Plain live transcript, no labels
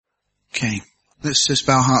Okay. Let's just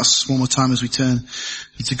bow our hearts one more time as we turn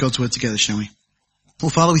into God's word together, shall we? Well,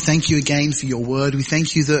 Father, we thank you again for your word. We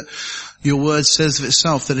thank you that your word says of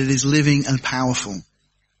itself that it is living and powerful. And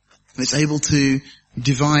it's able to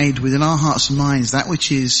divide within our hearts and minds that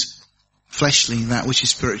which is fleshly, that which is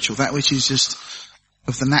spiritual, that which is just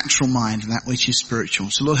of the natural mind and that which is spiritual.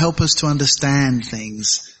 So Lord, help us to understand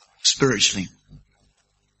things spiritually.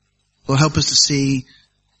 Lord, help us to see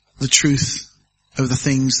the truth of the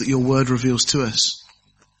things that your word reveals to us.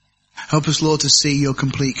 Help us, Lord, to see your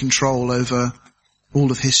complete control over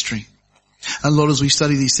all of history. And Lord, as we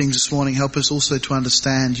study these things this morning, help us also to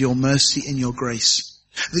understand your mercy and your grace.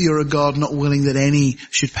 That you're a God not willing that any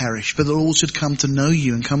should perish, but that all should come to know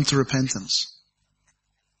you and come to repentance.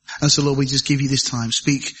 And so, Lord, we just give you this time.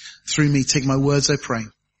 Speak through me. Take my words, I pray.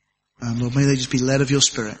 And Lord, may they just be led of your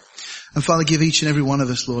Spirit. And Father, give each and every one of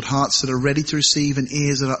us, Lord, hearts that are ready to receive and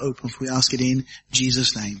ears that are open. For we ask it in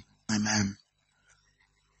Jesus' name. Amen.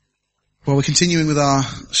 Well, we're continuing with our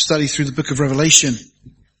study through the book of Revelation.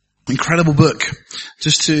 Incredible book.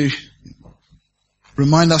 Just to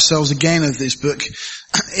remind ourselves again of this book.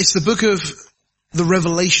 It's the book of the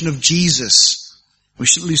revelation of Jesus. We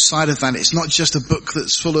shouldn't lose sight of that. It's not just a book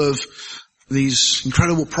that's full of these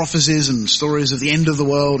incredible prophecies and stories of the end of the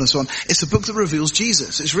world and so on. It's a book that reveals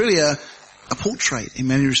Jesus. It's really a portrait in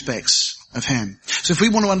many respects of him. So if we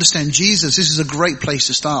want to understand Jesus, this is a great place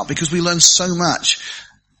to start because we learn so much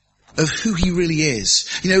of who he really is.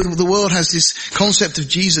 You know, the world has this concept of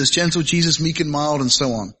Jesus, gentle Jesus, meek and mild and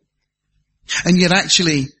so on. And yet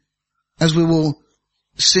actually, as we will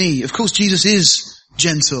see, of course Jesus is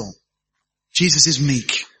gentle. Jesus is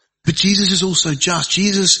meek. But Jesus is also just.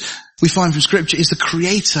 Jesus, we find from Scripture, is the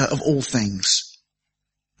creator of all things.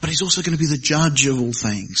 But he's also going to be the judge of all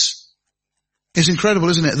things. It's incredible,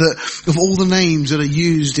 isn't it, that of all the names that are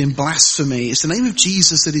used in blasphemy, it's the name of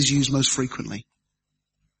Jesus that is used most frequently.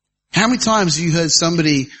 How many times have you heard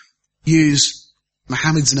somebody use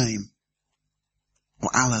Muhammad's name or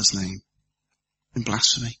Allah's name in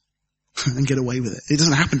blasphemy and get away with it? It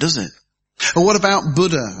doesn't happen, does it? Or what about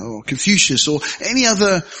Buddha or Confucius or any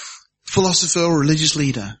other philosopher or religious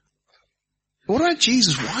leader? What about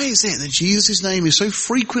Jesus? Why is it that Jesus' name is so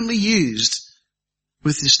frequently used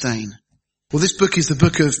with disdain? Well, this book is the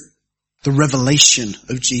book of the revelation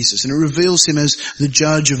of Jesus, and it reveals him as the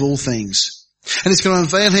judge of all things. And it's going to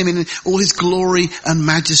unveil him in all his glory and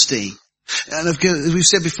majesty. And as we've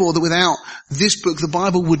said before, that without this book, the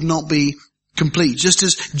Bible would not be complete. Just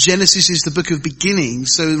as Genesis is the book of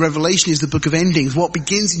beginnings, so Revelation is the book of endings. What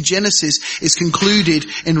begins in Genesis is concluded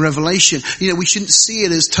in Revelation. You know, we shouldn't see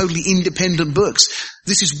it as totally independent books.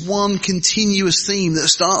 This is one continuous theme that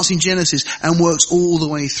starts in Genesis and works all the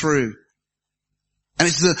way through. And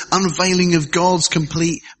it's the unveiling of God's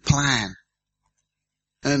complete plan.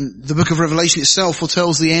 And the book of Revelation itself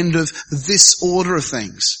foretells the end of this order of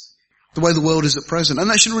things, the way the world is at present. And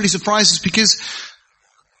that shouldn't really surprise us because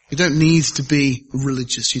you don't need to be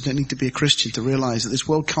religious. You don't need to be a Christian to realize that this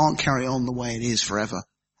world can't carry on the way it is forever.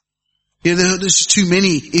 You know, there's just too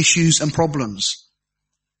many issues and problems.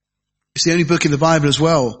 It's the only book in the Bible as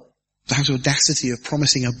well that has the audacity of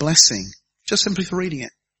promising a blessing just simply for reading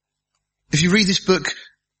it. If you read this book,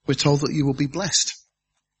 we're told that you will be blessed.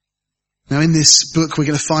 Now in this book we're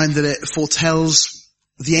going to find that it foretells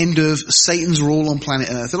the end of Satan's rule on planet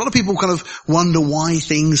Earth. A lot of people kind of wonder why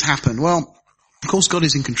things happen. Well, of course God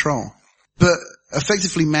is in control. But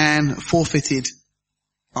effectively man forfeited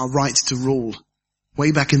our right to rule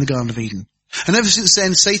way back in the Garden of Eden. And ever since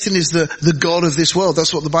then Satan is the god of this world.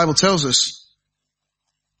 That's what the Bible tells us.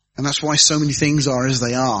 And that's why so many things are as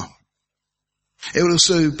they are. It will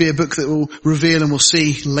also be a book that will reveal, and we'll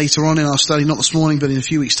see later on in our study, not this morning but in a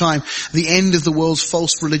few weeks' time, the end of the world's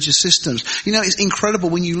false religious systems. You know, it's incredible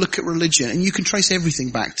when you look at religion and you can trace everything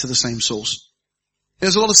back to the same source.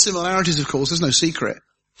 There's a lot of similarities, of course, there's no secret.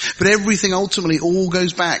 But everything ultimately all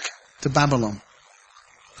goes back to Babylon.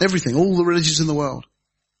 Everything, all the religions in the world.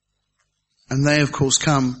 And they, of course,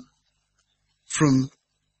 come from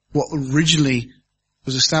what originally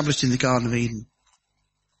was established in the Garden of Eden,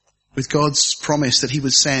 with God's promise that he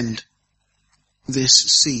would send this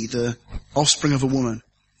seed, the offspring of a woman,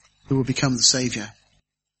 who will become the Saviour.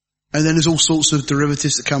 And then there's all sorts of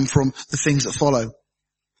derivatives that come from the things that follow.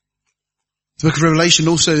 The book of Revelation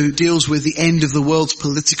also deals with the end of the world's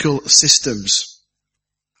political systems.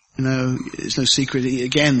 You know, it's no secret,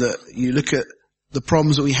 again, that you look at the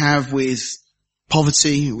problems that we have with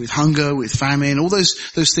poverty, with hunger, with famine, all those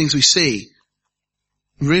things we see,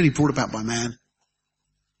 really brought about by man.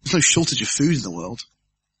 There's no shortage of food in the world,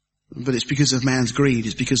 but it's because of man's greed.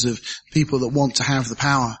 It's because of people that want to have the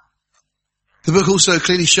power. The book also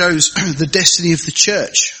clearly shows the destiny of the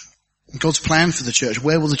church, God's plan for the church.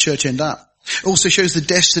 Where will the church end up? It also shows the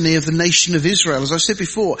destiny of the nation of Israel. As I said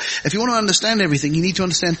before, if you want to understand everything, you need to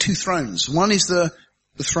understand two thrones. One is the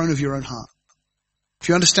throne of your own heart. If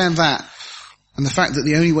you understand that, and the fact that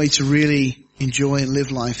the only way to really enjoy and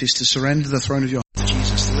live life is to surrender the throne of your heart to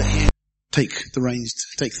Jesus, to let Him take the reins,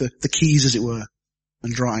 take the keys, as it were,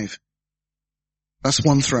 and drive. That's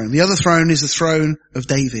one throne. The other throne is the throne of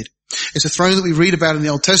David. It's a throne that we read about in the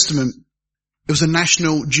Old Testament. It was a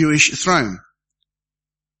national Jewish throne.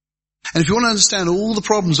 And if you want to understand all the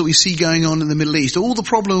problems that we see going on in the Middle East, all the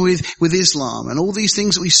problem with Islam, and all these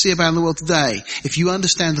things that we see about in the world today, if you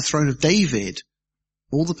understand the throne of David,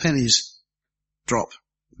 all the pennies drop.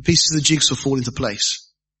 The pieces of the jigsaw fall into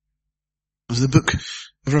place. As the book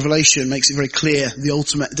of Revelation makes it very clear, the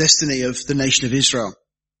ultimate destiny of the nation of Israel.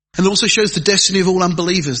 And it also shows the destiny of all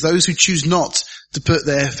unbelievers, those who choose not to put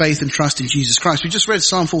their faith and trust in Jesus Christ. We just read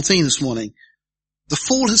Psalm 14 this morning. The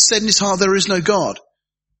fool has said in his heart, there is no God.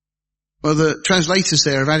 Well, the translators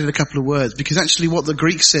there have added a couple of words, because actually what the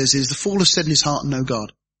Greek says is, the fool has said in his heart, no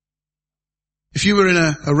God. If you were in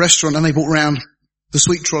a restaurant and they brought round the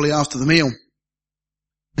sweet trolley after the meal,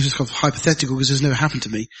 this is kind of hypothetical because it's never happened to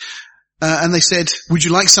me, and they said, would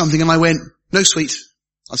you like something? And I went, no sweet.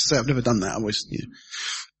 I'd say, I've never done that. I always,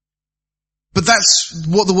 But that's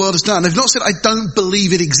what the world has done. They've not said, I don't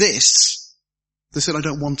believe it exists. They said, I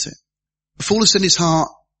don't want it. The fool has said in his heart,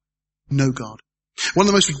 no God. One of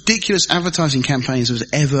the most ridiculous advertising campaigns that was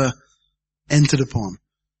ever entered upon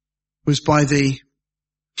was by the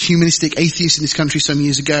humanistic atheists in this country some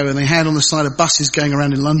years ago, and they had on the side of buses going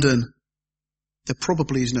around in London, there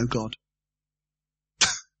probably is no God.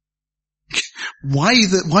 Why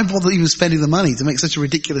bother even spending the money to make such a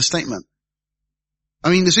ridiculous statement? I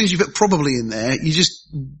mean, as soon as you put probably in there,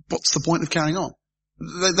 what's the point of carrying on?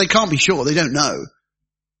 They can't be sure, they don't know.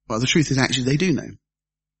 Well, the truth is actually they do know.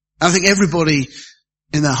 I think everybody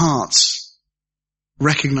in their hearts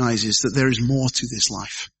recognizes that there is more to this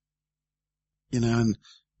life. And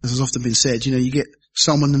as has often been said, you get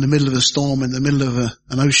someone in the middle of a storm, in the middle of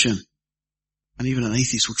an ocean, and even an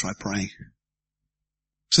atheist will try praying.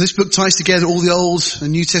 So this book ties together all the Old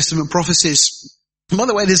and New Testament prophecies. And by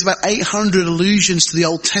the way, there's about 800 allusions to the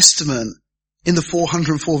Old Testament in the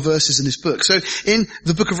 404 verses in this book. So in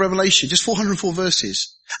the book of Revelation, just 404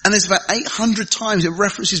 verses. And there's about 800 times it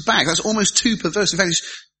references back. That's almost 2 per verse. In fact,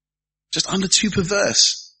 it's just under 2 per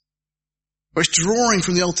verse, where it's drawing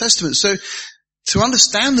from the Old Testament. So to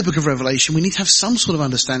understand the book of Revelation, we need to have some sort of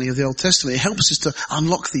understanding of the Old Testament. It helps us to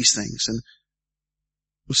unlock these things. And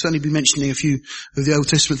we'll certainly be mentioning a few of the Old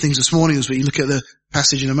Testament things this morning as we look at the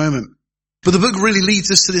passage in a moment. But the book really leads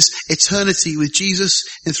us to this eternity with Jesus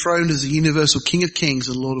enthroned as the universal King of Kings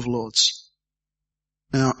and Lord of Lords.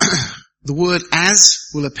 Now, the word as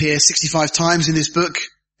will appear 65 times in this book.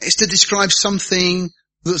 It's to describe something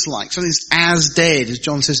that's like, something that's as dead, as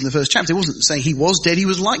John says in the first chapter. It wasn't saying he was dead, he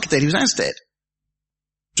was like dead, he was as dead.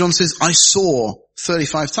 John says, I saw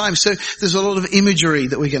 35 times. So there's a lot of imagery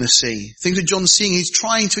that we're going to see. Things that John's seeing, he's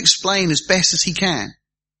trying to explain as best as he can.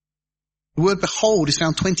 The word behold is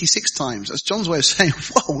found 26 times. That's John's way of saying,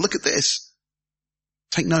 whoa, look at this.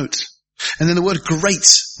 Take note. And then the word great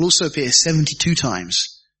will also appear 72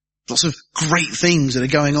 times. Lots of great things that are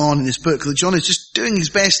going on in this book that John is just doing his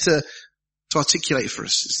best to articulate for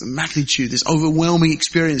us. It's the magnitude, this overwhelming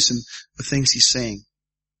experience of things he's seeing.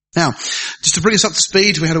 Now, just to bring us up to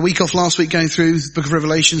speed, we had a week off last week going through the book of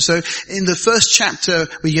Revelation. So in the first chapter,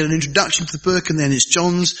 we get an introduction to the book, and then it's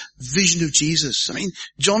John's vision of Jesus. I mean,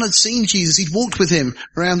 John had seen Jesus. He'd walked with him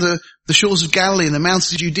around the shores of Galilee and the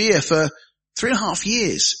mountains of Judea for 3.5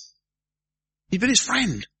 years. He'd been his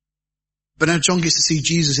friend. But now John gets to see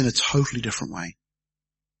Jesus in a totally different way.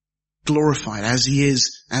 Glorified as he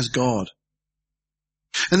is as God.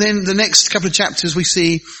 And then the next couple of chapters we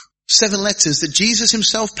see 7 letters that Jesus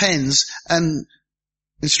himself pens and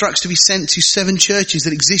instructs to be sent to 7 churches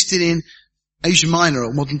that existed in Asia Minor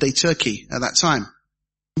or modern day Turkey at that time.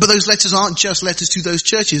 But those letters aren't just letters to those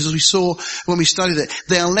churches, as we saw when we studied it.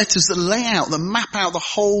 They are letters that lay out, that map out the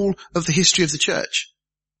whole of the history of the church.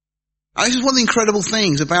 And this is one of the incredible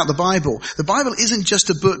things about the Bible. The Bible isn't just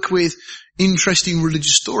a book with interesting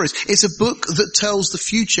religious stories. It's a book that tells the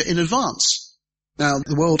future in advance. Now,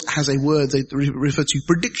 the world has a word they refer to,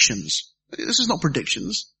 predictions. This is not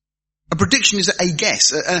predictions. A prediction is a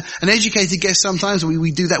guess, an educated guess sometimes.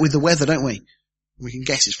 We do that with the weather, don't we? We can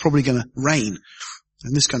guess it's probably going to rain.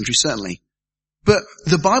 In this country, certainly. But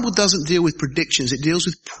the Bible doesn't deal with predictions. It deals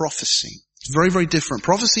with prophecy. It's very, very different.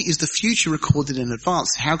 Prophecy is the future recorded in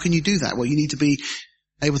advance. How can you do that? Well, you need to be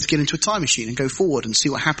able to get into a time machine and go forward and see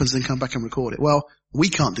what happens and come back and record it. Well, we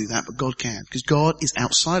can't do that, but God can, because God is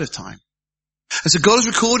outside of time. And so God has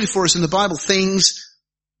recorded for us in the Bible things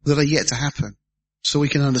that are yet to happen, so we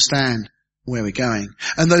can understand where we're going.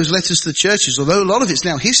 And those letters to the churches, although a lot of it's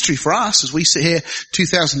now history for us as we sit here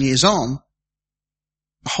 2,000 years on,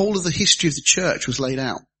 the whole of the history of the church was laid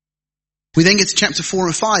out. We then get to chapter 4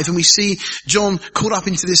 and 5 and we see John caught up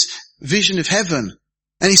into this vision of heaven,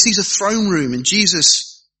 and he sees a throne room, and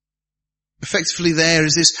Jesus effectively there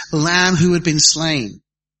is this lamb who had been slain.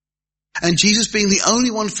 And Jesus being the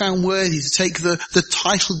only one found worthy to take the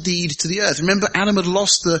title deed to the earth. Remember, Adam had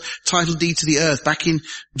lost the title deed to the earth back in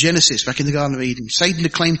Genesis, back in the Garden of Eden. Satan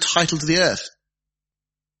had claimed title to the earth.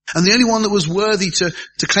 And the only one that was worthy to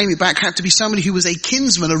claim it back had to be somebody who was a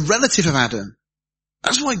kinsman, a relative of Adam.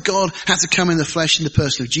 That's why God had to come in the flesh in the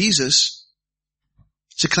person of Jesus,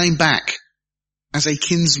 to claim back as a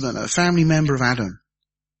kinsman, a family member of Adam,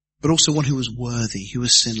 but also one who was worthy, who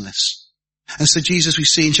was sinless. And so Jesus, we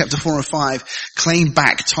see in chapter 4 and 5, claim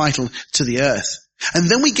back title to the earth. And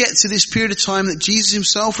then we get to this period of time that Jesus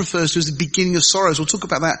himself refers to as the beginning of sorrows. We'll talk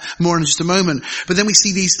about that more in just a moment. But then we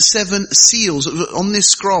see these 7 seals on this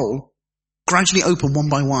scroll gradually open one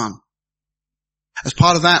by one. As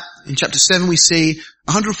part of that, in chapter 7, we see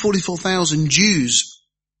 144,000 Jews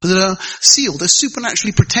that are sealed. They're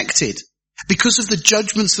supernaturally protected because of the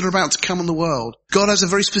judgments that are about to come on the world. God has a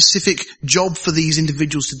very specific job for these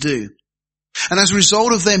individuals to do. And as a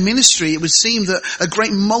result of their ministry, it would seem that a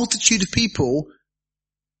great multitude of people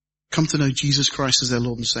come to know Jesus Christ as their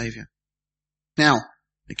Lord and Savior. Now,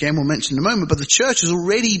 again, we'll mention in a moment, but the church has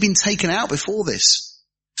already been taken out before this.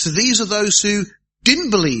 So these are those who didn't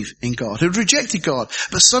believe in God, who had rejected God,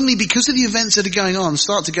 but suddenly, because of the events that are going on,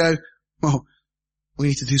 start to go, well, we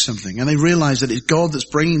need to do something. And they realize that it's God that's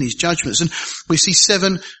bringing these judgments. And we see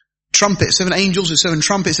 7 trumpets, 7 angels with 7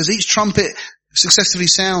 trumpets. As each trumpet successively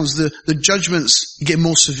sounds, the judgments get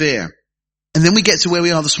more severe. And then we get to where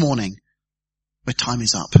we are this morning, where time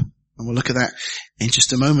is up. And we'll look at that in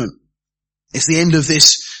just a moment. It's the end of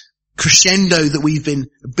this crescendo that we've been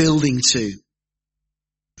building to.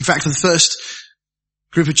 In fact, for the first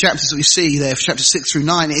group of chapters that we see there, chapters 6 through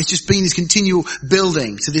 9, it's just been this continual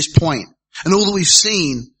building to this point. And all that we've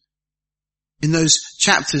seen in those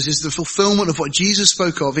chapters is the fulfillment of what Jesus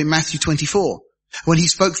spoke of in Matthew 24, when he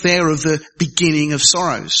spoke there of the beginning of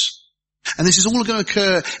sorrows. And this is all going to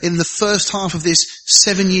occur in the first half of this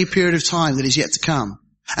 7-year period of time that is yet to come.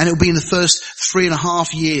 And it'll be in the first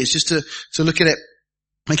 3.5 years. Just to look at it,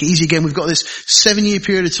 make it easy again, we've got this 7-year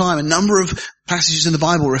period of time. A number of passages in the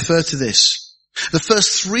Bible refer to this. The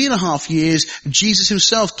first 3.5 years, Jesus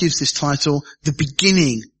himself gives this title, the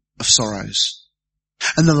beginning of sorrows.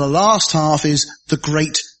 And then the last half is the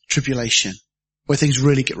Great Tribulation, where things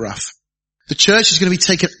really get rough. The church is going to be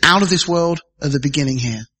taken out of this world at the beginning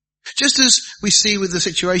here. Just as we see with the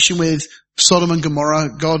situation with Sodom and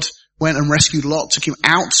Gomorrah, God went and rescued Lot, took him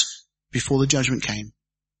out before the judgment came.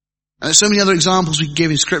 And there's so many other examples we can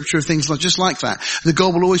give in scripture of things like, just like that. That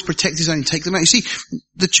God will always protect his own and take them out. You see,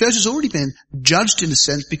 the church has already been judged in a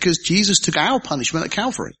sense because Jesus took our punishment at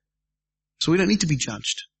Calvary. So we don't need to be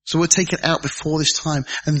judged. So we're taken out before this time.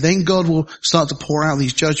 And then God will start to pour out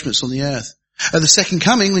these judgments on the earth. At the second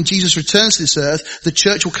coming, when Jesus returns to this earth, the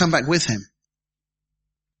church will come back with him.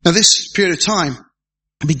 Now this period of time,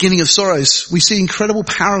 the beginning of sorrows, we see incredible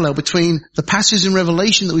parallel between the passages in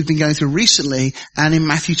Revelation that we've been going through recently and in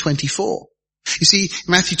Matthew 24. You see,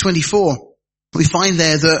 Matthew 24, we find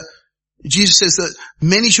there that Jesus says that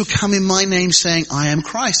many shall come in my name saying, I am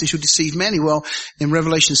Christ. They shall deceive many. Well, in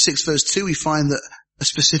Revelation 6 verse 2, we find that a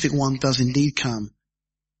specific one does indeed come,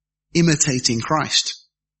 imitating Christ.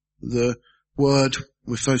 The word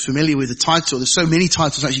we're so familiar with, the title, there's so many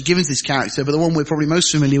titles actually given to this character, but the one we're probably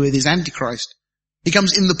most familiar with is Antichrist. He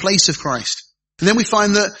comes in the place of Christ. And then we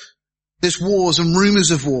find that there's wars and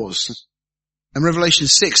rumors of wars. And Revelation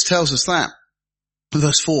 6 tells us that.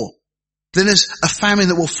 Verse 4. Then there's a famine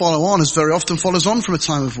that will follow on, as very often follows on from a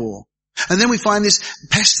time of war. And then we find this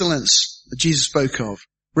pestilence that Jesus spoke of.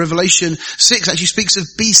 Revelation 6 actually speaks of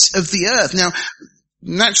beasts of the earth. Now,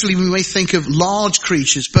 naturally we may think of large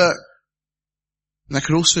creatures, but that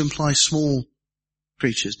could also imply small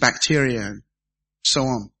creatures, bacteria, and so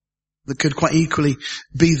on. That could quite equally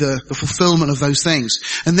be the fulfillment of those things.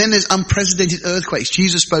 And then there's unprecedented earthquakes.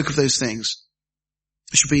 Jesus spoke of those things.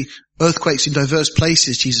 There should be earthquakes in diverse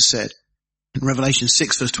places, Jesus said. In Revelation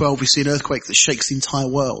 6 verse 12, we see an earthquake that shakes the entire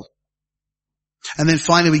world. And then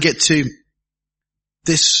finally we get to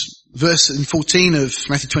this verse in 14 of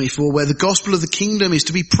Matthew 24, where the gospel of the kingdom is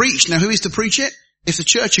to be preached. Now who is to preach it? If the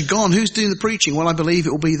church are gone, who's doing the preaching? Well, I believe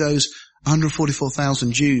it will be those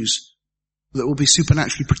 144,000 Jews that will be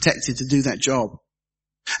supernaturally protected to do that job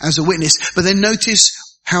as a witness. But then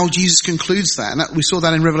notice how Jesus concludes that. And we saw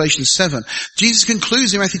that in Revelation 7. Jesus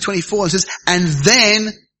concludes in Matthew 24 and says, and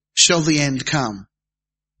then shall the end come.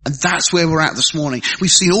 And that's where we're at this morning.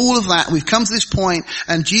 We've seen all of that. We've come to this point,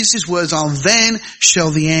 and Jesus' words are, then shall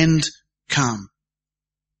the end come.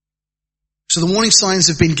 So the warning signs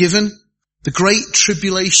have been given. The great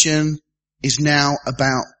tribulation is now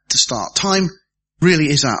about to start. Time really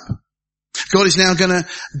is up. God is now going to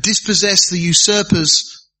dispossess the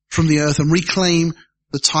usurpers from the earth and reclaim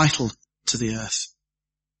the title to the earth.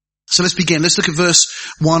 So let's begin. Let's look at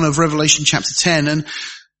verse 1 of Revelation chapter 10. And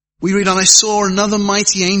we read, and I saw another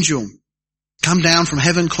mighty angel come down from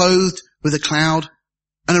heaven clothed with a cloud,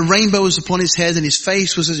 and a rainbow was upon his head, and his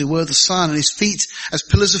face was as it were the sun, and his feet as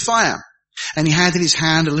pillars of fire. And he had in his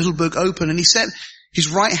hand a little book open, and he set his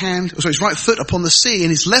right foot upon the sea,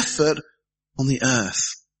 and his left foot on the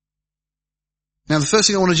earth. Now the first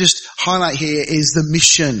thing I want to just highlight here is the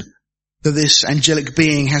mission that this angelic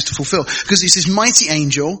being has to fulfill. Because it's this mighty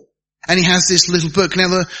angel, and he has this little book. Now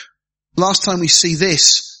the last time we see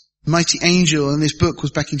this mighty angel in this book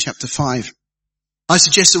was back in chapter 5. I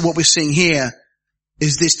suggest that what we're seeing here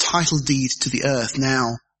is this title deed to the earth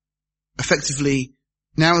now. Effectively,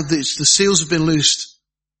 now that the seals have been loosed,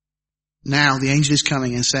 now the angel is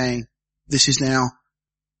coming and saying, this is now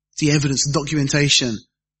the evidence, the documentation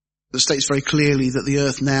that states very clearly that the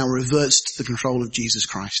earth now reverts to the control of Jesus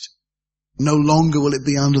Christ. No longer will it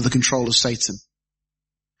be under the control of Satan.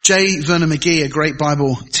 J. Vernon McGee, a great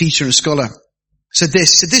Bible teacher and scholar, said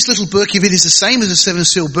this. He said, this little book, if it is the same as a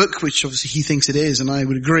seven-seal book, which obviously he thinks it is, and I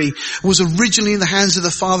would agree, was originally in the hands of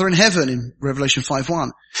the Father in heaven in Revelation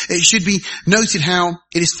 5:1. It should be noted how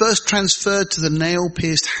it is first transferred to the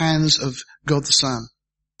nail-pierced hands of God the Son.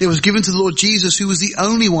 It was given to the Lord Jesus, who was the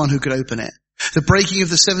only one who could open it. The breaking of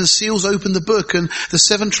the seven seals opened the book, and the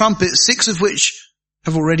seven trumpets, 6 of which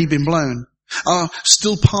have already been blown, are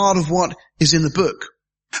still part of what is in the book.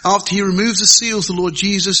 After he removes the seals, the Lord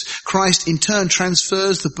Jesus Christ in turn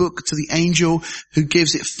transfers the book to the angel who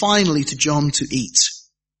gives it finally to John to eat.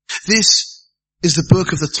 This is the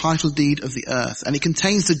book of the title deed of the earth, and it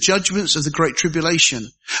contains the judgments of the great tribulation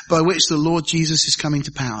by which the Lord Jesus is coming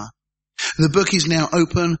to power. The book is now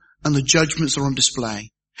open and the judgments are on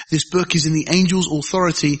display. This book is in the angel's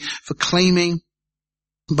authority for claiming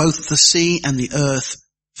both the sea and the earth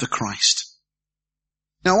for Christ.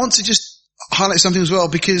 Now I want to just highlight something as well,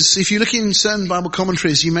 because if you look in certain Bible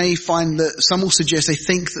commentaries, you may find that some will suggest they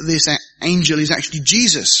think that this angel is actually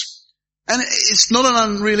Jesus. And it's not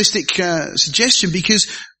an unrealistic suggestion,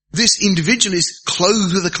 because this individual is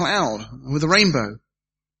clothed with a cloud, with a rainbow.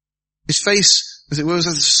 His face, as it were, was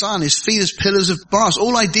as the sun, his feet as pillars of brass.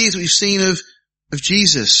 All ideas that we've seen of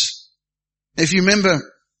Jesus. If you remember,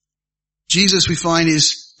 Jesus we find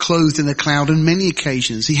is clothed in a cloud on many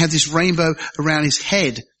occasions. He had this rainbow around his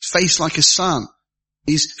head, face like a sun,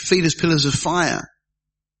 his feet as pillars of fire.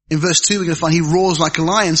 In verse 2 we're going to find he roars like a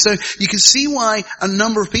lion. So you can see why a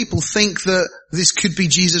number of people think that this could be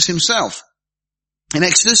Jesus himself. In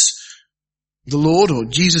Exodus, the Lord, or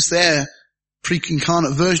Jesus there,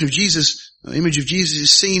 pre-incarnate version of Jesus, image of Jesus,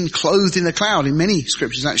 is seen clothed in a cloud in many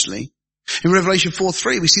scriptures actually. In Revelation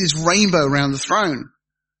 4:3 we see this rainbow around the throne.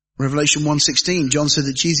 Revelation 1:16, John said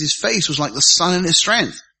that Jesus' face was like the sun in his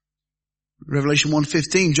strength. Revelation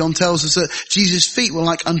 1:15, John tells us that Jesus' feet were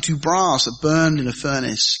like unto brass that burned in a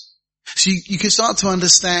furnace. So you can start to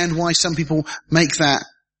understand why some people make that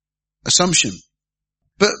assumption.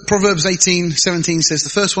 But Proverbs 18:17 says, the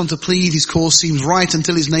first one to plead his cause seems right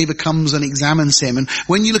until his neighbor comes and examines him. And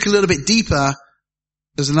when you look a little bit deeper,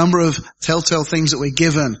 there's a number of telltale things that we're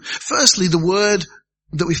given. Firstly, the word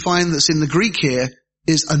that we find that's in the Greek here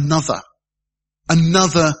is another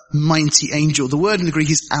mighty angel. The word in the Greek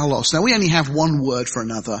is allos. Now we only have one word for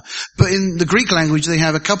another, but in the Greek language they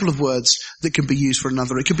have a couple of words that can be used for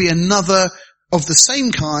another. It could be another of the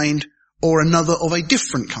same kind or another of a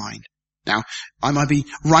different kind. Now, I might be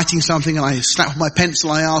writing something and I snap my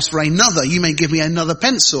pencil, I ask for another. You may give me another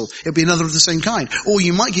pencil. It'll be another of the same kind. Or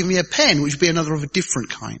you might give me a pen, which would be another of a different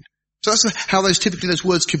kind. So that's how typically those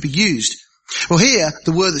words could be used. Well here,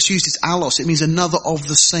 the word that's used is allos. It means another of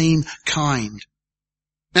the same kind.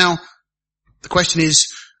 Now, the question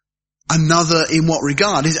is, another in what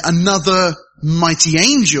regard? Is it another mighty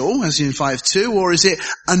angel, as in 5:2, or is it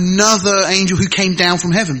another angel who came down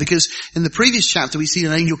from heaven? Because in the previous chapter we see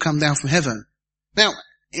an angel come down from heaven. Now,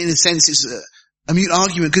 in a sense it's a mute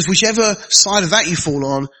argument, because whichever side of that you fall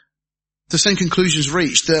on, the same conclusion is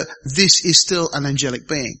reached, that this is still an angelic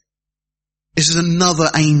being. This is another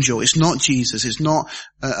angel. It's not Jesus. It's not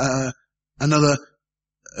another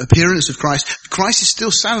appearance of Christ. Christ is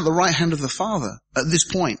still sat at the right hand of the Father at this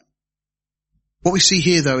point. What we see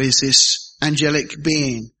here though is this angelic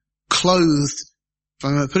being clothed, if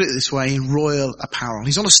I'm going to put it this way, in royal apparel.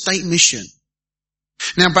 He's on a state mission.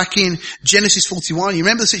 Now back in Genesis 41, you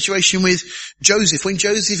remember the situation with Joseph. When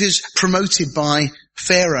Joseph is promoted by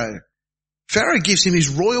Pharaoh, Pharaoh gives him his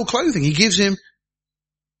royal clothing. He gives him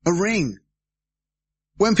a ring.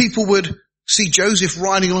 When people would see Joseph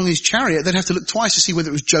riding along his chariot, they'd have to look twice to see whether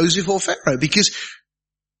it was Joseph or Pharaoh, because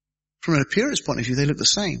from an appearance point of view, they look the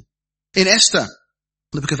same. In Esther,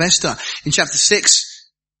 the book of Esther, in chapter 6,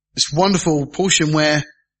 this wonderful portion where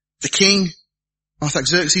the king,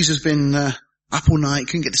 Artaxerxes, has been up all night,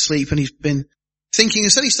 couldn't get to sleep, and he's been thinking,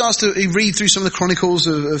 and so he read through some of the chronicles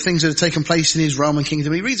of things that had taken place in his Roman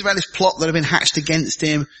kingdom. He reads about this plot that had been hatched against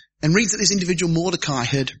him, and reads that this individual Mordecai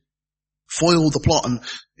had foiled the plot and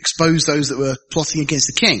exposed those that were plotting against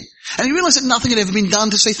the king. And he realized that nothing had ever been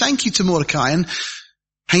done to say thank you to Mordecai. And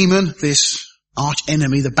Haman, this arch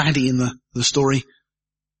enemy, the baddie in the story,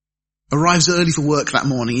 arrives early for work that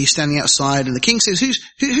morning. He's standing outside, and the king says,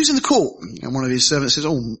 who's in the court? And one of his servants says,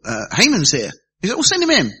 Haman's here. He said, well, send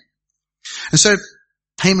him in. And so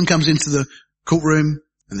Haman comes into the courtroom,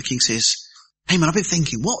 and the king says, Haman, I've been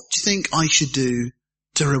thinking, what do you think I should do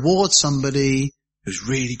to reward somebody who's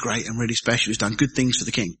really great and really special, who's done good things for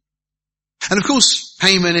the king? And of course,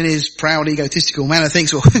 Haman in his proud, egotistical manner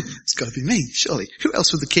thinks, well, it's got to be me, surely. Who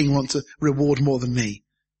else would the king want to reward more than me?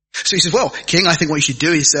 So he says, well, king, I think what you should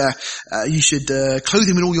do is, you should, clothe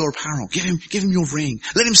him in all your apparel. Give him your ring.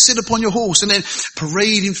 Let him sit upon your horse, and then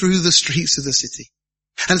parade him through the streets of the city.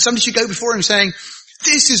 And somebody should go before him saying,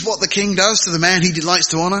 this is what the king does to the man he delights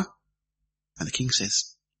to honor. And the king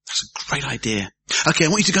says, that's a great idea. Okay, I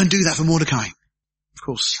want you to go and do that for Mordecai. Of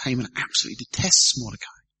course, Haman absolutely detests Mordecai.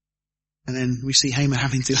 And then we see Haman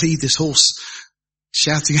having to lead this horse,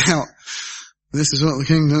 shouting out, this is what the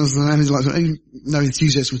king does, the man is like, no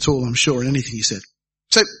enthusiasm at all, I'm sure, in anything he said.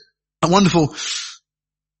 So, a wonderful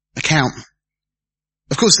account.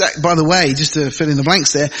 Of course, that, by the way, just to fill in the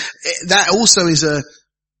blanks there, that also is a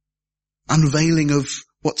unveiling of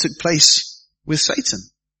what took place with Satan.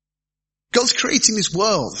 God's creating this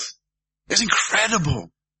world. It's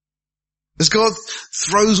incredible. As God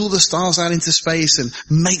throws all the stars out into space and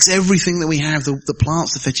makes everything that we have, the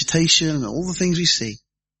plants, the vegetation, and all the things we see.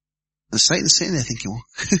 And Satan's sitting there thinking, well,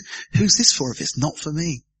 who's this for if it's not for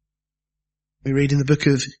me? We read in the book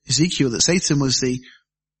of Ezekiel that Satan was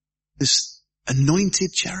this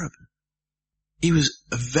anointed cherub. He was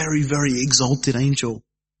a very, very exalted angel,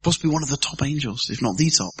 possibly one of the top angels, if not the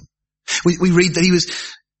top. We read that he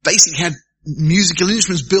was basically had musical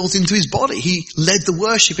instruments built into his body. He led the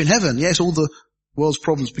worship in heaven. Yes, all the world's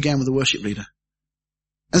problems began with the worship leader.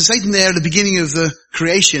 And Satan there at the beginning of the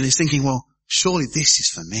creation is thinking, well, surely this is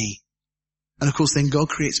for me. And of course then God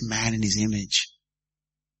creates man in his image.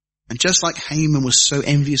 And just like Haman was so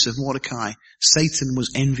envious of Mordecai, Satan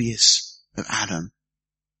was envious of Adam.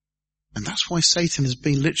 And that's why Satan has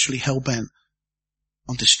been literally hell-bent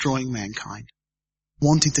on destroying mankind,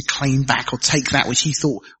 wanting to claim back or take that which he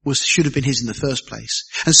thought should have been his in the first place.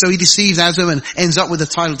 And so he deceives Adam and ends up with the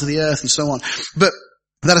title to the earth and so on. But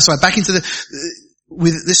that aside, back into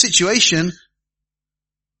with the situation,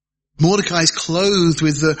 Mordecai is clothed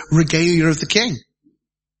with the regalia of the king.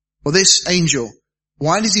 Well, this angel,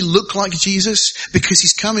 why does he look like Jesus? Because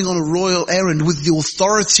he's coming on a royal errand with the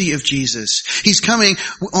authority of Jesus. He's coming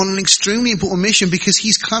on an extremely important mission because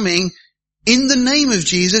he's coming in the name of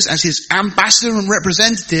Jesus as his ambassador and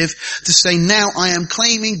representative to say, now I am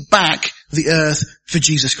claiming back the earth for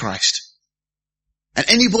Jesus Christ. And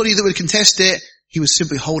anybody that would contest it, he would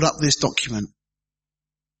simply hold up this document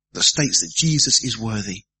that states that Jesus is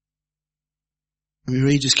worthy. And we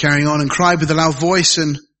read, just carrying on, and cried with a loud voice,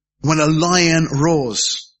 and when a lion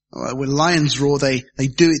roars, when lions roar, they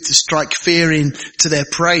do it to strike fear into their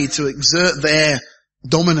prey, to exert their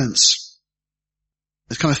dominance.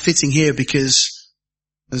 It's kind of fitting here because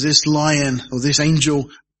as this lion or this angel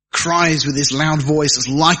cries with this loud voice, it's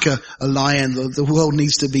like a lion, the world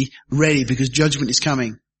needs to be ready because judgment is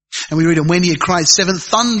coming. And we read, and when he had cried, 7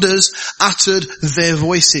 thunders uttered their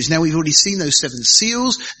voices. Now we've already seen those 7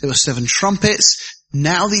 seals. There were 7 trumpets.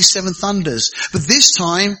 Now these 7 thunders. But this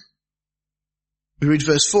time, we read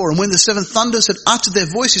verse 4, and when the 7 thunders had uttered their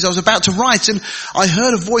voices, I was about to write, and I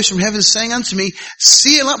heard a voice from heaven saying unto me,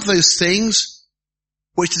 seal up those things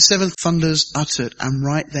which the 7 thunders uttered, and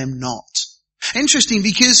write them not. Interesting,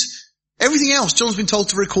 because everything else John's been told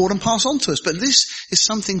to record and pass on to us. But this is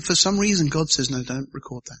something, for some reason, God says, no, don't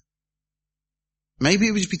record that. Maybe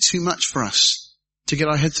it would be too much for us to get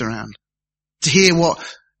our heads around. To hear what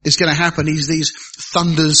is going to happen. These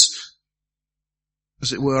thunders,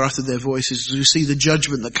 as it were, uttered their voices. You see the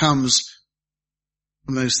judgment that comes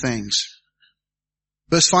from those things.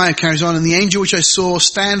 Verse 5 carries on, and the angel which I saw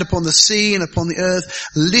stand upon the sea and upon the earth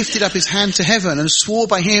lifted up his hand to heaven and swore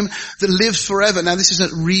by him that lives forever. Now this is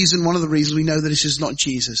one of the reasons we know that this is not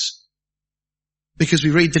Jesus. Because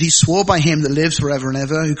we read that he swore by him that lives forever and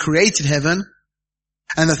ever, who created heaven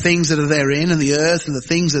and the things that are therein, and the earth and the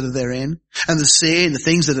things that are therein, and the sea and the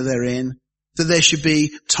things that are therein, that there should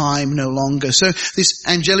be time no longer. So this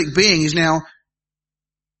angelic being is now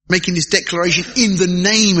making this declaration in the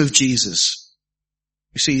name of Jesus.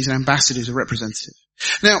 You see, he's an ambassador, he's a representative.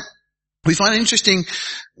 Now, we find an interesting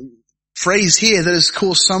phrase here that has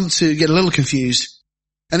caused some to get a little confused.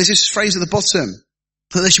 And it's this phrase at the bottom,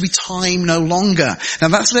 that there should be time no longer. Now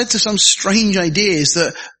that's led to some strange ideas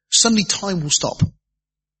that suddenly time will stop.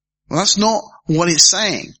 Well, that's not what it's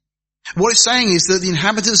saying. What it's saying is that the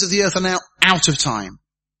inhabitants of the earth are now out of time.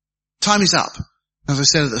 Time is up, as I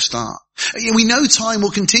said at the start. We know time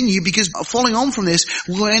will continue because following on from this,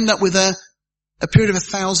 we'll end up with a period of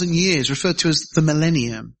 1,000 years, referred to as the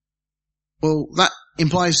millennium. Well, that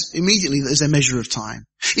implies immediately that there's a measure of time.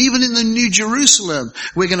 Even in the New Jerusalem,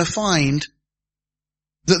 we're going to find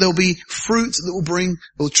that there'll be fruit that will bring,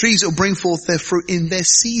 or trees that will bring forth their fruit in their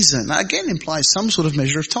season. That again implies some sort of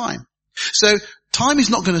measure of time. So time is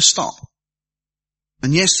not going to stop.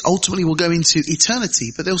 And yes, ultimately we'll go into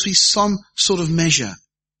eternity, but there'll be some sort of measure.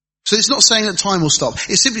 So it's not saying that time will stop.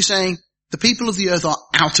 It's simply saying the people of the earth are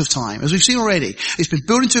out of time. As we've seen already, it's been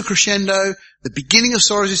built into a crescendo. The beginning of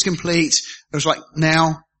sorrows is complete. There's like,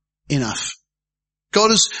 now, enough.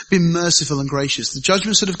 God has been merciful and gracious. The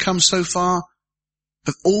judgments that have come so far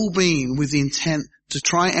have all been with the intent to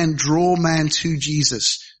try and draw man to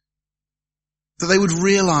Jesus. That they would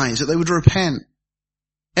realize, that they would repent.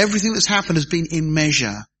 Everything that's happened has been in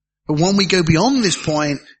measure. But when we go beyond this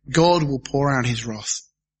point, God will pour out his wrath.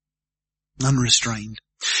 Unrestrained.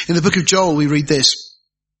 In the book of Joel we read this,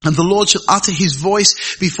 and the Lord shall utter his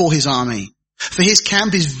voice before his army. For his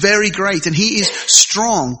camp is very great, and he is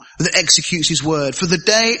strong that executes his word. For the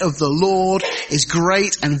day of the Lord is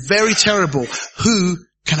great and very terrible. Who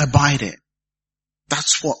can abide it?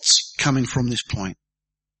 That's what's coming from this point.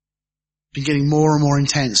 Been getting more and more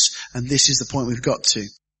intense, and this is the point we've got to.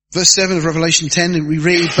 Verse 7 of Revelation 10, we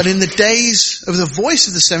read, but in the days of the voice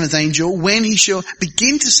of the seventh angel, when he shall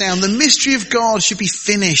begin to sound, the mystery of God should be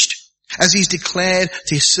finished, as he's declared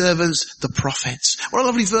to his servants, the prophets. What a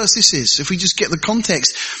lovely verse this is, if we just get the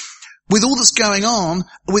context. With all that's going on,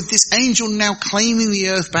 with this angel now claiming the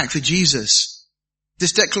earth back for Jesus,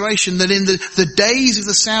 this declaration that in the days of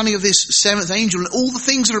the sounding of this seventh angel, and all the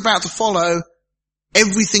things that are about to follow,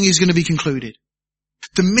 everything is going to be concluded.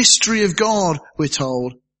 The mystery of God, we're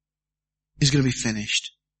told, is going to be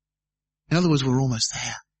finished. In other words, we're almost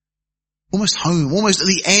there. Almost home, almost at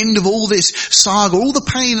the end of all this saga, all the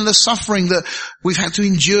pain and the suffering that we've had to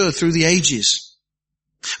endure through the ages.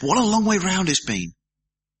 What a long way round it's been.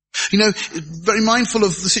 You know, very mindful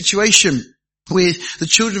of the situation with the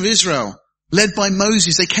children of Israel, led by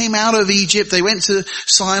Moses. They came out of Egypt, they went to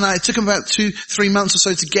Sinai. It took them about 2-3 months or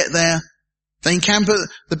so to get there. They encamp at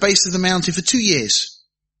the base of the mountain for 2 years.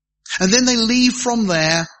 And then they leave from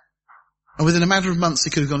there, and within a matter of months they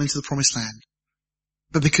could have gone into the promised land.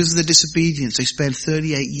 But because of their disobedience, they spent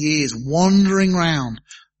 38 years wandering around,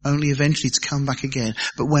 only eventually to come back again.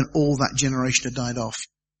 But when all that generation had died off,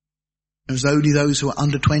 it was only those who were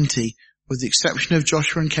under 20, with the exception of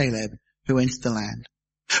Joshua and Caleb, who entered the land.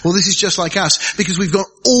 Well, this is just like us, because we've gone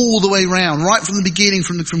all the way round, right from the beginning,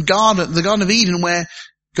 from the Garden of Eden, where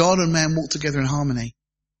God and man walked together in harmony.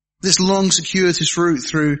 This long circuitous route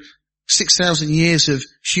through 6,000 years of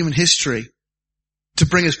human history to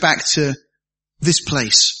bring us back to this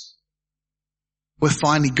place where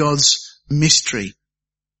finally God's mystery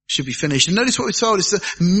should be finished. And notice what we're told, it's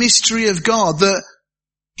the mystery of God that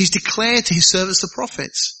he's declared to his servants, the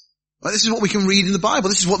prophets. Well, this is what we can read in the Bible.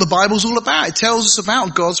 This is what the Bible's all about. It tells us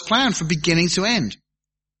about God's plan from beginning to end.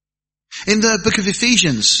 In the book of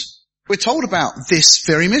Ephesians, we're told about this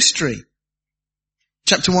very mystery.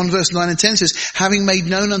 Chapter 1 verse 9 and 10 says, having made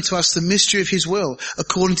known unto us the mystery of his will,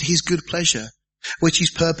 according to his good pleasure, which he's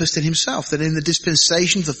purposed in himself, that in the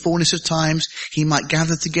dispensation of the fullness of times he might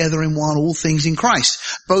gather together in one all things in Christ,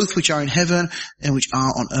 both which are in heaven and which are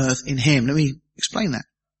on earth in him. Let me explain that.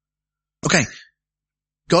 Okay.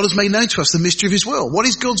 God has made known to us the mystery of his will. What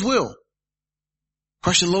is God's will?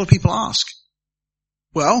 Question a lot of people ask.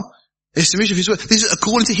 Well, it's the mystery of his will. This is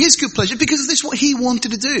according to his good pleasure, because this is what he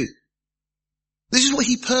wanted to do. This is what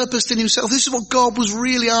he purposed in himself. This is what God was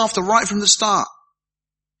really after right from the start.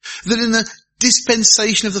 That in the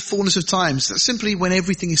dispensation of the fullness of times. That's simply when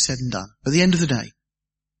everything is said and done. At the end of the day,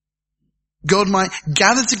 God might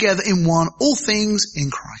gather together in one all things in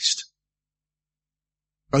Christ,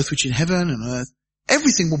 both which in heaven and earth.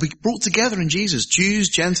 Everything will be brought together in Jesus. Jews,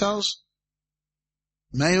 Gentiles,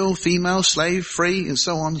 male, female, slave, free, and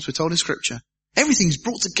so on, as we're told in Scripture. Everything's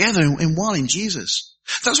brought together in one in Jesus.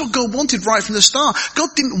 That's what God wanted right from the start. God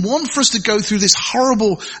didn't want for us to go through this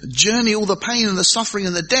horrible journey, all the pain and the suffering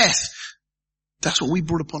and the death. That's what we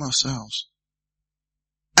brought upon ourselves.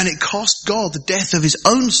 And it cost God the death of his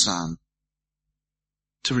own Son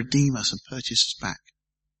to redeem us and purchase us back,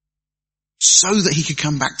 so that he could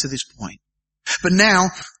come back to this point. But now,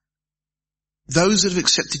 those that have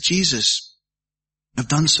accepted Jesus have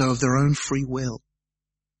done so of their own free will.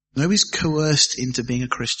 Nobody's coerced into being a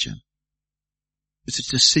Christian. It's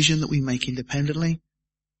a decision that we make independently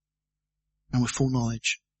and with full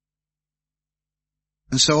knowledge.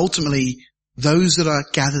 And so ultimately, those that are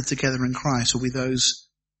gathered together in Christ will be those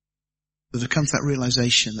that have come to that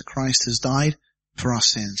realization that Christ has died for our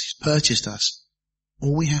sins. He's purchased us.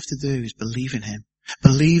 All we have to do is believe in him.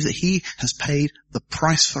 Believe that he has paid the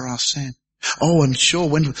price for our sin. Oh, and sure,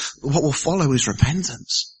 what will follow is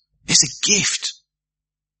repentance. It's a gift.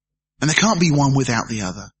 And there can't be one without the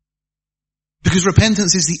other. Because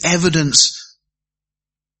repentance is the evidence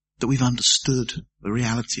that we've understood the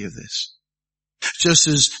reality of this. Just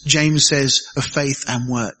as James says of faith and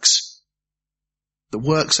works. The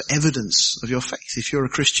works are evidence of your faith. If you're a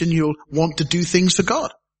Christian, you'll want to do things for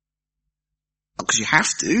God. Not because you have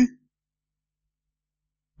to.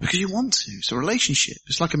 Because you want to. It's a relationship.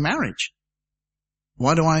 It's like a marriage.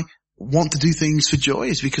 Why do I want to do things for Joy?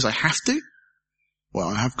 It's because I have to. Well,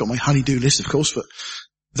 I have got my honey-do list, of course, but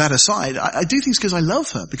that aside, I do things because I love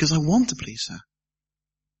her, because I want to please her.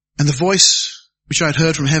 And the voice which I had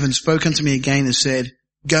heard from heaven spoke unto me again and said,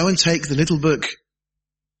 go and take the little book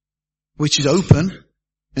which is open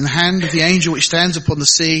in the hand of the angel which stands upon the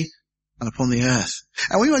sea and upon the earth.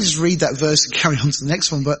 And we might just read that verse and carry on to the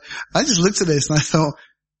next one, but I just looked at this and I thought,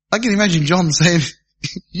 I can imagine John saying,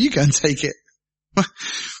 you go and take it.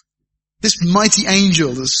 This mighty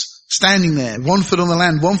angel that's standing there, 1 foot on the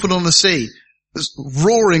land, 1 foot on the sea, that's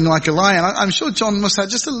roaring like a lion. I'm sure John must have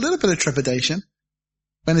just a little bit of trepidation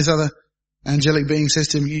when this other angelic being says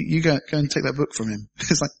to him, you go and take that book from him.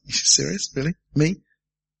 It's like, you serious? Really? Me?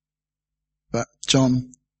 But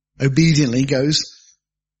John obediently goes,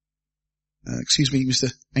 excuse me,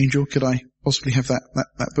 Mr. Angel, could I possibly have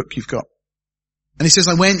that book you've got? And he says,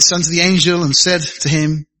 I went unto the angel and said to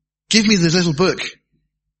him, give me the little book.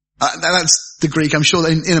 That's the Greek. I'm sure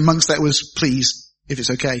that in amongst that was please, if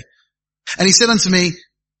it's okay. And he said unto me,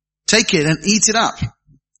 take it and eat it up,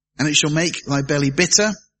 and it shall make thy belly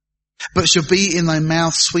bitter, but shall be in thy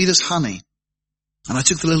mouth sweet as honey. And I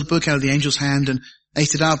took the little book out of the angel's hand and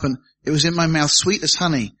ate it up, and it was in my mouth sweet as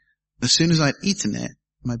honey. As soon as I had eaten it,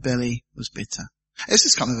 my belly was bitter. It's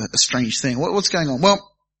just kind of a strange thing. What's going on? Well,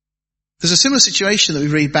 there's a similar situation that we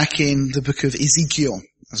read back in the book of Ezekiel.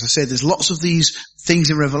 As I said, there's lots of these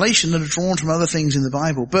things in Revelation that are drawn from other things in the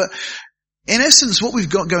Bible. But in essence, what we've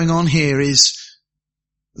got going on here is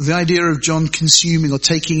the idea of John consuming or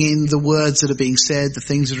taking in the words that are being said, the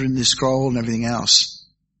things that are in this scroll and everything else.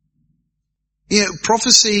 You know,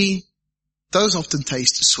 prophecy does often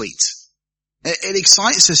taste sweet. It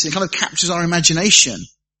excites us. It kind of captures our imagination.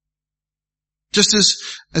 Just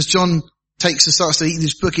as John starts to eat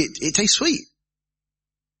this book, it tastes sweet.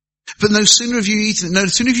 But no sooner have you eaten it, no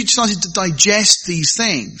sooner have you started to digest these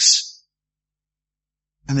things,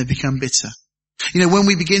 and they become bitter. You know, when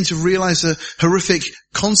we begin to realize the horrific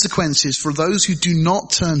consequences for those who do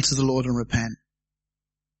not turn to the Lord and repent.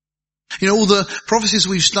 You know, all the prophecies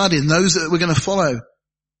we've studied and those that we're going to follow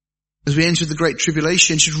as we enter the Great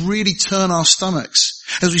Tribulation should really turn our stomachs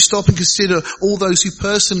as we stop and consider all those who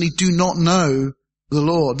personally do not know the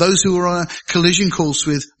Lord, those who are on a collision course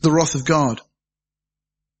with the wrath of God.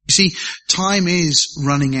 You see, time is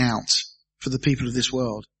running out for the people of this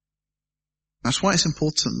world. That's why it's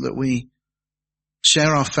important that we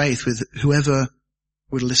share our faith with whoever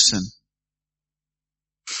would listen.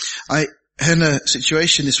 I had a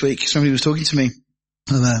situation this week. Somebody was talking to me,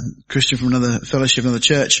 another Christian from another fellowship, another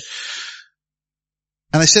church.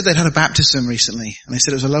 And they said they'd had a baptism recently. And they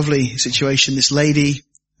said it was a lovely situation. This lady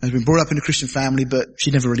has been brought up in a Christian family, but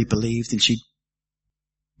she never really believed. And she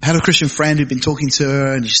had a Christian friend who'd been talking to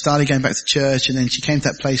her, and she started going back to church. And then she came to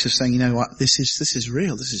that place of saying, you know what, this is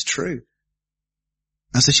real. This is true.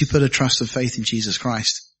 And so she put her trust and faith in Jesus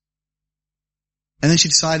Christ. And then she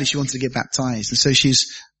decided she wanted to get baptized. And so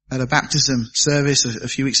she's at a baptism service a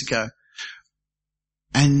few weeks ago.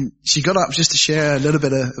 And she got up just to share a little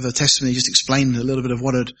bit of her testimony, just explain a little bit of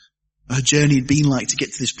what her journey had been like to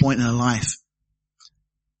get to this point in her life.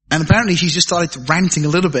 And apparently she just started ranting a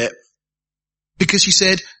little bit because she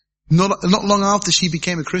said not long after she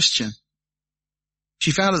became a Christian,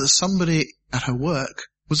 she found out that somebody at her work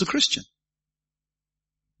was a Christian.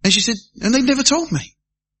 And she said, and they never told me.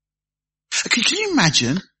 Can you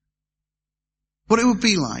imagine what it would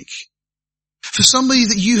be like for somebody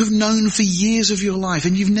that you have known for years of your life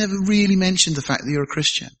and you've never really mentioned the fact that you're a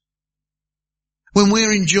Christian? When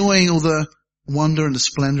we're enjoying all the wonder and the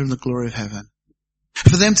splendor and the glory of heaven,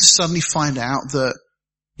 for them to suddenly find out that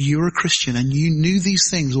you're a Christian and you knew these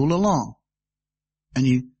things all along and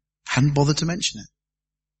you hadn't bothered to mention it.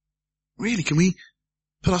 Really, can we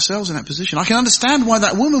put ourselves in that position? I can understand why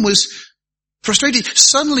that woman was frustrated.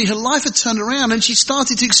 Suddenly her life had turned around and she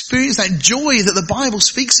started to experience that joy that the Bible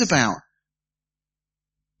speaks about.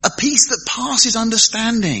 A peace that passes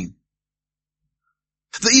understanding.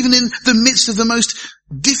 That even in the midst of the most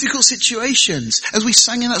difficult situations, as we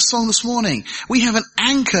sang in that song this morning, we have an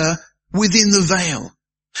anchor within the veil.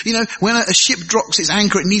 You know, when a ship drops its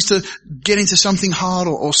anchor, it needs to get into something hard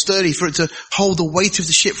or sturdy for it to hold the weight of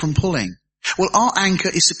the ship from pulling. Well, our anchor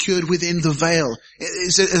is secured within the veil.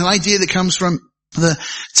 It's an idea that comes from the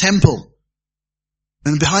temple.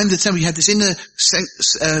 And behind the temple, you had this inner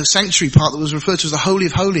sanctuary part that was referred to as the Holy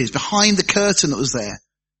of Holies, behind the curtain that was there.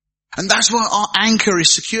 And that's where our anchor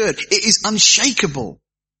is secured. It is unshakable.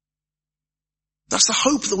 That's the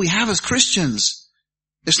hope that we have as Christians.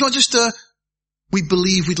 It's not just we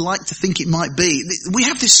believe we'd like to think it might be. We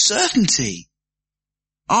have this certainty.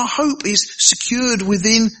 Our hope is secured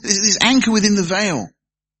within, this anchor within the veil.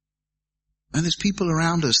 And there's people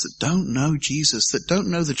around us that don't know Jesus, that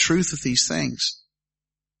don't know the truth of these things.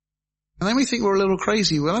 And then we think we're a little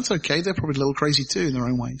crazy. Well, that's okay. They're probably a little crazy too in their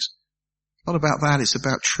own ways. It's not about that. It's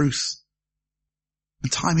about truth.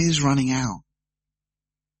 And time is running out.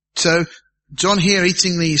 So John here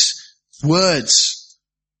eating these words,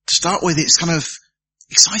 to start with, it's kind of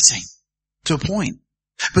exciting to a point.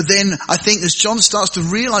 But then I think as John starts to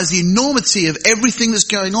realize the enormity of everything that's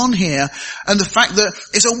going on here and the fact that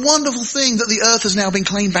it's a wonderful thing that the earth has now been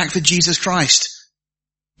claimed back for Jesus Christ.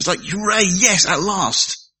 It's like, hooray, yes, at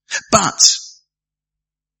last. But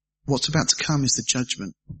what's about to come is the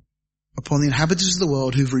judgment upon the inhabitants of the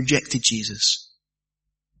world who've rejected Jesus.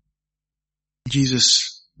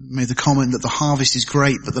 Jesus made the comment that the harvest is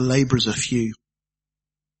great, but the laborers are few.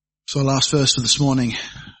 So our last verse for this morning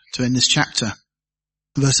to end this chapter.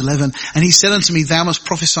 Verse 11, and he said unto me, thou must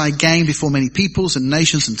prophesy again before many peoples and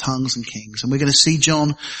nations and tongues and kings. And we're going to see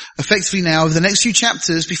John effectively now over the next few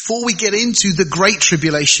chapters before we get into the Great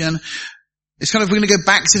Tribulation. It's kind of, we're going to go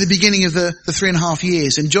back to the beginning of the 3.5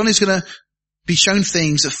 years. And John is going to be shown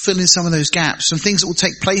things that fill in some of those gaps, some things that will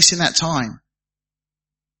take place in that time.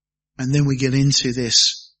 And then we get into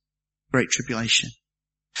this Great Tribulation.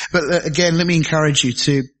 But again, let me encourage you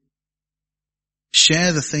to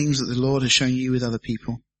share the things that the Lord has shown you with other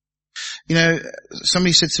people. You know,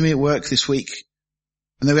 somebody said to me at work this week,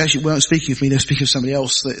 and they actually weren't speaking of me, they were speaking of somebody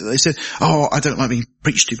else. They said, oh, I don't like being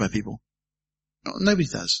preached to by people. Oh, nobody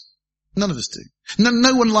does. None of us do.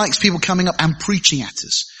 No one likes people coming up and preaching at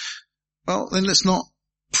us. Well, then let's not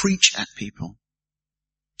preach at people.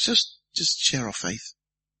 Just share our faith.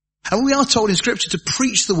 And we are told in Scripture to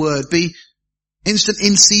preach the word, be instant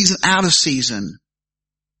in season, out of season.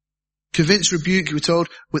 Convince, rebuke, we're told,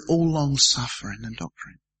 with all long suffering and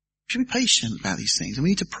doctrine. We should be patient about these things, and we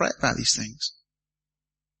need to pray about these things.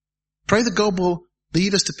 Pray that God will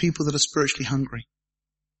lead us to people that are spiritually hungry.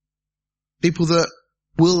 People that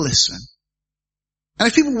will listen. And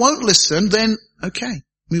if people won't listen, then okay,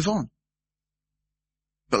 move on.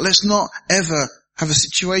 But let's not ever have a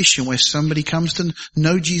situation where somebody comes to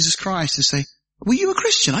know Jesus Christ and say, were you a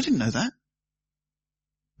Christian? I didn't know that.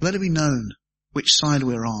 Let it be known which side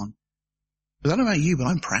we're on. I don't know about you, but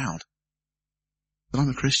I'm proud that I'm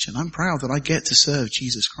a Christian. I'm proud that I get to serve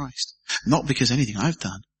Jesus Christ. Not because of anything I've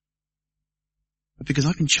done, but because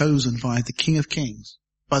I've been chosen by the King of Kings,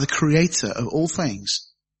 by the Creator of all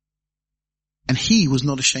things. And He was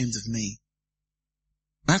not ashamed of me.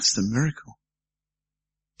 That's the miracle.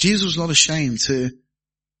 Jesus was not ashamed to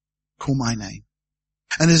call my name.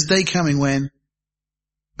 And there's a day coming when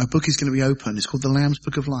a book is going to be opened. It's called the Lamb's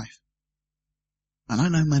Book of Life. And I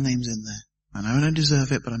know my name's in there. I know I don't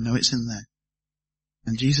deserve it, but I know it's in there.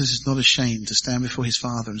 And Jesus is not ashamed to stand before His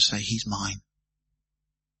Father and say, He's mine.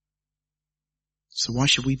 So why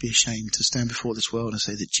should we be ashamed to stand before this world and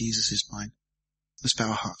say that Jesus is mine? Let's bow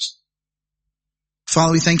our hearts.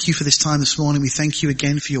 Father, we thank you for this time this morning. We thank you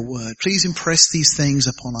again for your word. Please impress these things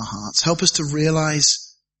upon our hearts. Help us to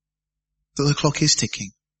realize that the clock is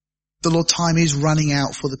ticking. The Lord, time is running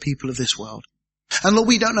out for the people of this world. And Lord,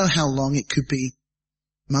 we don't know how long. It could be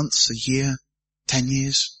months, a year, 10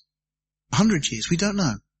 years, 100 years. We don't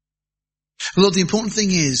know. But Lord, the important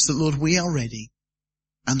thing is that, Lord, we are ready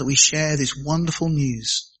and that we share this wonderful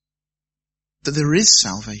news that there is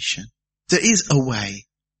salvation. There is a way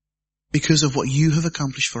because of what you have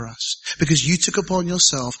accomplished for us. Because you took upon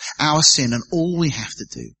yourself our sin, and all we have to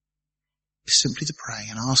do is simply to pray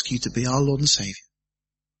and ask you to be our Lord and Savior.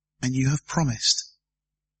 And you have promised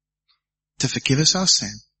to forgive us our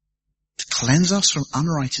sin, to cleanse us from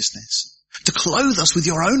unrighteousness, to clothe us with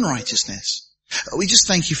your own righteousness. We just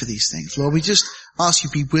thank you for these things, Lord. We just ask you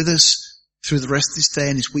to be with us through the rest of this day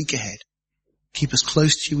and this week ahead. Keep us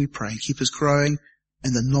close to you, we pray. Keep us growing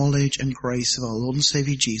in the knowledge and grace of our Lord and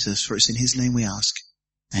Savior Jesus, for it's in his name we ask.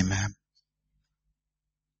 Amen.